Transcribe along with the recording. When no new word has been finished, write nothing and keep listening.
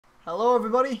Hello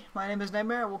everybody, my name is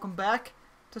Nightmare and welcome back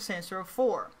to Saints Row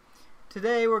 4.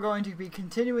 Today we're going to be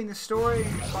continuing the story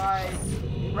by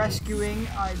rescuing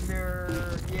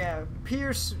either,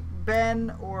 Pierce,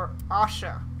 Ben, or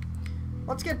Asha.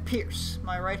 Let's get Pierce,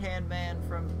 my right-hand man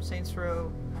from Saints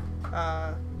Row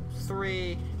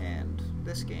 3 and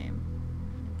this game.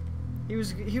 He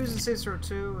was in Saints Row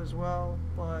 2 as well,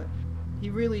 but he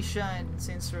really shined in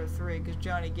Saints Row 3 because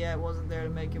Johnny Gat wasn't there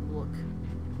to make him look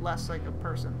less like a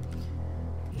person.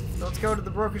 So let's go to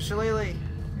the broken shillelagh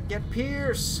and get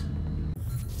Pierce.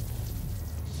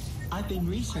 I've been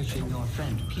researching your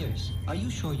friend Pierce. Are you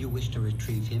sure you wish to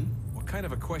retrieve him? What kind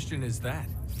of a question is that?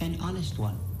 An honest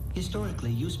one.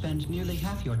 Historically, you spend nearly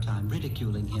half your time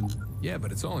ridiculing him. Yeah,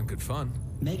 but it's all in good fun.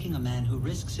 Making a man who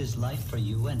risks his life for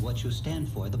you and what you stand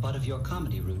for the butt of your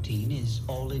comedy routine is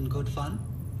all in good fun?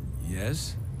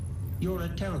 Yes? You're a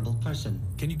terrible person.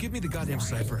 Can you give me the goddamn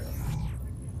cipher?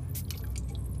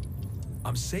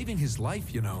 I'm saving his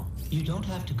life, you know. You don't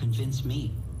have to convince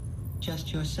me.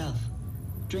 Just yourself.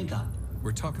 Drink up.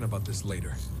 We're talking about this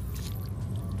later.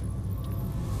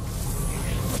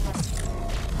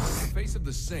 The face of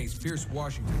the Saints, Pierce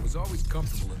Washington, was always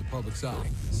comfortable in the public's eye.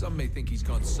 Some may think he's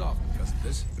gone soft because of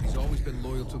this, but he's always been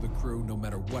loyal to the crew no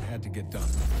matter what had to get done.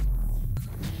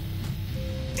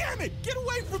 Damn it! Get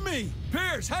away from me!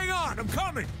 Pierce, hang on! I'm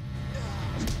coming!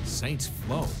 Saints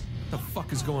flow. What the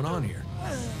fuck is going on here?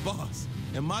 Boss,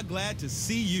 am I glad to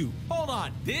see you? Hold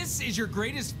on, this is your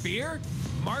greatest fear?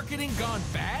 Marketing gone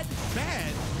bad?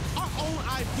 Bad? Our own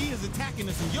IP is attacking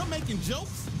us and you're making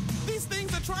jokes? These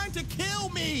things are trying to kill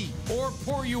me! Or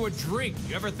pour you a drink.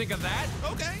 You ever think of that?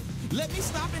 Okay, let me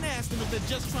stop and ask them if they're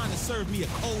just trying to serve me a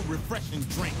cold, refreshing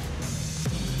drink.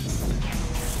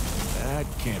 That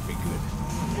can't be good.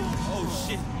 Oh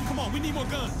shit, come on, we need more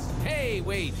guns. Hey,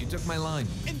 wait, you took my line.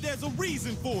 And there's a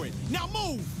reason for it. Now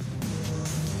move!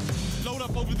 Load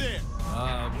up over there.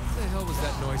 What the hell was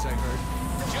that noise I heard?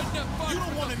 Shouldn't have fucked You don't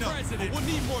with want to the know, president. but we'll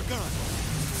need more guns.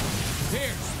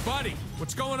 Pierce, buddy,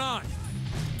 what's going on?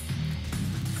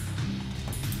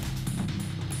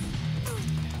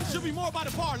 Should be more by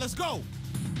the bar, let's go.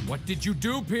 What did you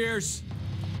do, Pierce?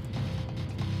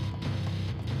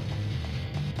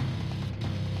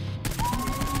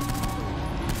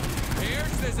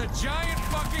 Pierce, there's a giant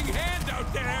fucking hand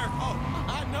out there! Oh,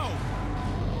 I know.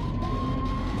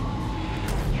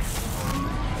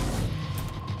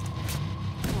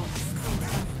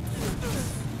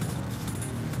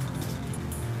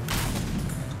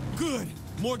 Good.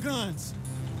 More guns.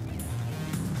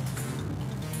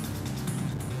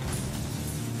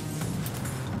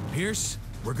 Pierce,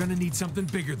 we're gonna need something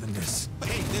bigger than this. But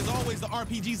hey, there's always the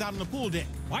RPGs out on the pool deck.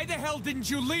 Why the hell didn't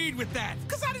you lead with that?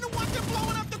 Because I didn't want them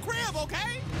blowing up the crib,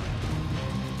 okay?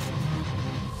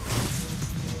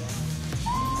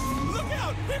 Look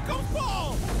out! Here comes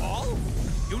Paul! Paul?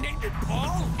 You named it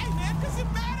Paul? Hey, man, does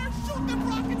it matter? Shoot them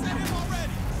rockets at him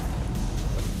already!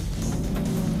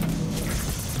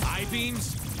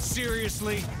 I-beams?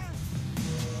 Seriously?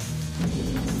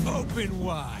 Open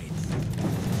wide.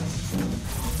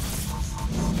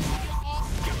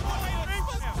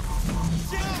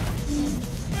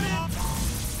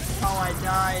 Oh, I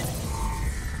died.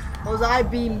 Those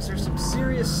I-beams are some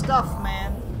serious stuff,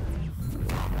 man.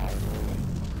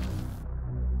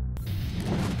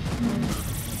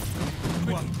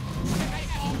 What?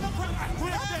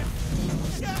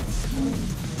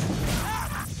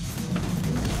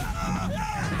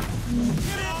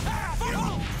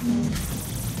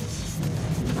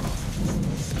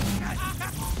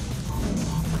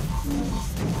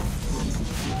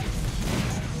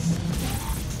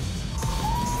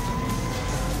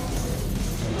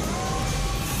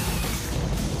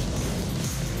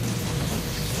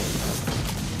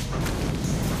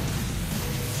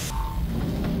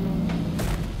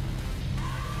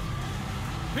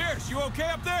 Pierce, you okay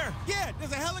up there? Yeah,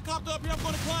 there's a helicopter up here I'm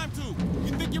gonna climb to.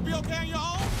 You think you'll be okay on your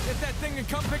own? Get that thing and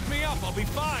come pick me up. I'll be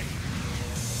fine.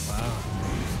 Wow.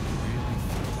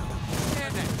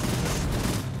 Damn it.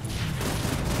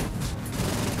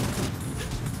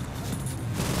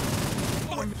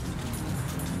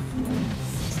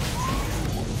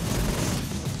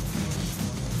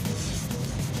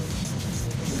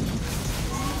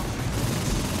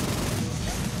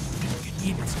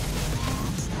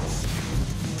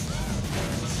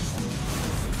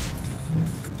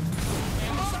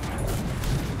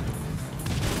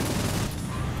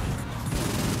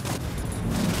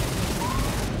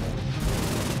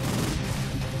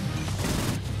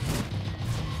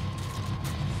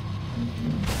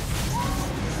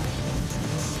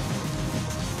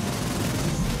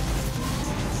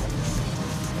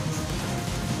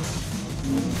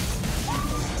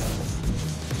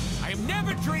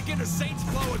 break into Saints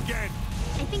Flow again.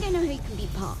 I think I know how you can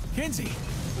beat Paul. Kinsey,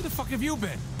 where the fuck have you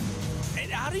been?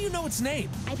 And how do you know its name?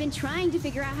 I've been trying to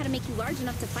figure out how to make you large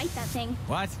enough to fight that thing.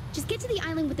 What? Just get to the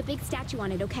island with the big statue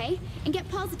on it, okay? And get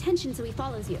Paul's attention so he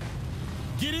follows you.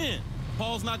 Get in.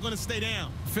 Paul's not gonna stay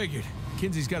down. Figured.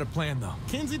 Kinsey's got a plan, though.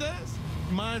 Kinsey does?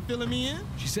 Mind filling me in?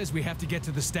 She says we have to get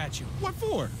to the statue. What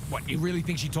for? What, you really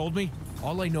think she told me?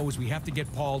 All I know is we have to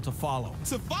get Paul to follow.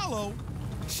 To follow?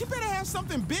 She better have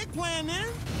something big planned then.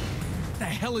 What the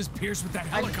hell is Pierce with that I'm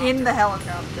helicopter? in the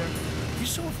helicopter. If you're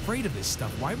so afraid of this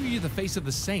stuff, why were you the face of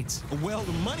the Saints? Well,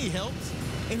 the money helps.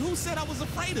 And who said I was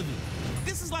afraid of it?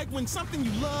 This is like when something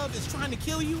you love is trying to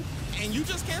kill you, and you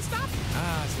just can't stop it.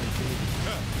 Ah,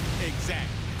 so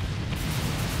Exactly.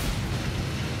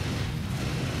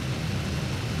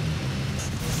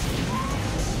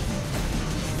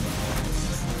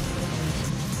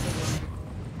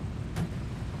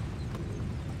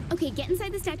 Okay, get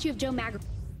inside the statue of Joe Magro.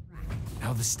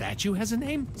 now the statue has a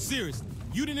name? Seriously,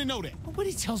 you didn't know that.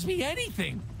 Nobody tells me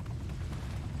anything.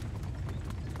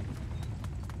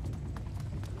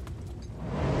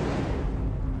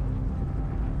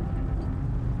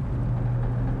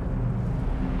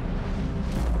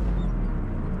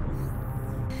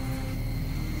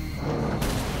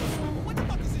 What the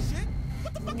fuck is this shit?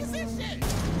 What the fuck is this shit?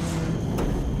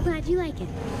 Glad you like it.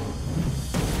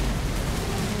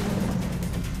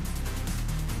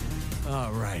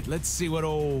 All right, let's see what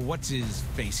old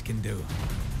what's-his-face can do.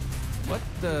 What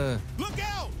the... Look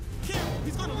out! Kim,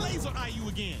 he's gonna laser eye you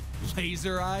again.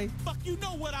 laser eye? Fuck, you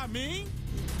know what I mean.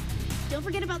 Don't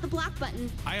forget about the block button.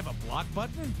 I have a block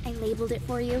button? I labeled it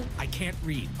for you. I can't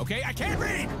read, okay? I can't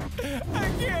read!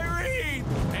 I can't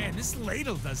read! Man, this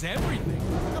ladle does everything.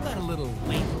 How about a little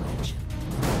ladle action?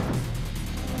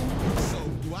 So,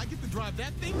 do I get to drive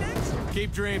that thing next?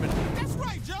 Keep dreaming. That's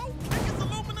right, Joe. Kick his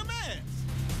aluminum ass.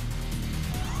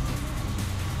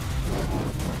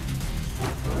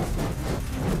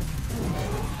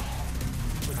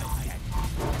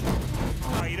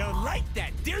 Oh, you don't like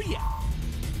that, do you?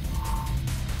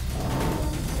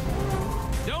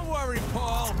 Don't worry,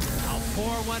 Paul. I'll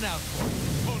pour one out for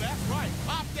you. Oh, that's right.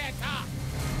 Pop that top.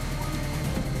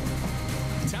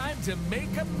 Time to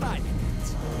make a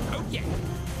monument. Oh, yeah.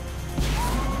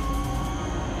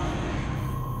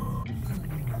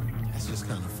 That's just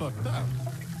kind of fucked up.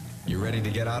 You ready to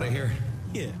get out of here?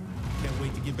 Yeah. Can't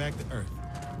wait to get back to Earth.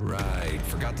 Right,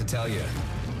 forgot to tell you.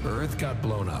 Earth got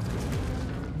blown up.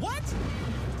 What?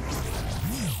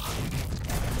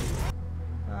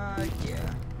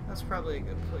 Yeah. That's probably a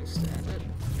good place to end it.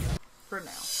 For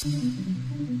now.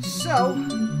 So,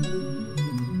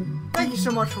 thank you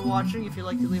so much for watching. If you'd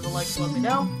like to leave a like, let me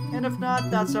know. And if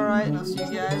not, that's alright, and I'll see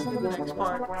you guys in the next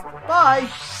part. Bye!